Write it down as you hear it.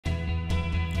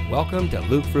Welcome to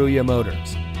Luke Fruia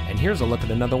Motors, and here's a look at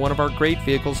another one of our great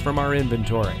vehicles from our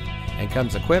inventory, and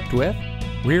comes equipped with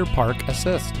rear park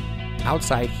assist,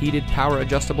 outside heated power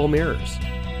adjustable mirrors,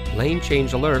 lane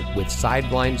change alert with side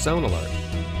blind zone alert,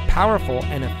 powerful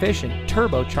and efficient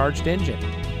turbocharged engine,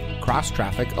 cross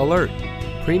traffic alert,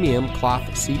 premium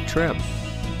cloth seat trim,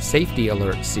 safety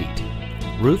alert seat,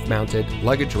 roof mounted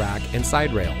luggage rack and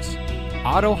side rails,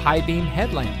 auto high beam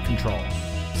headlamp control,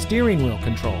 steering wheel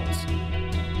controls.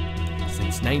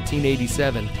 Since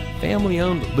 1987,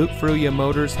 family-owned Luke Fruia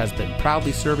Motors has been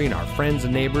proudly serving our friends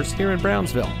and neighbors here in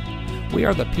Brownsville. We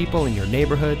are the people in your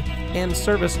neighborhood, and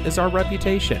service is our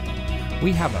reputation.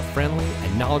 We have a friendly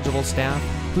and knowledgeable staff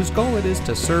whose goal it is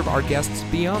to serve our guests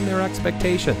beyond their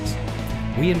expectations.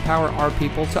 We empower our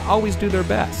people to always do their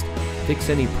best, fix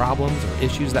any problems or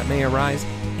issues that may arise,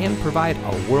 and provide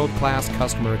a world-class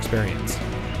customer experience.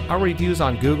 Our reviews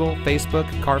on Google, Facebook,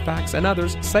 Carfax, and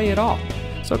others say it all.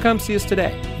 So come see us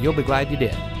today. You'll be glad you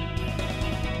did.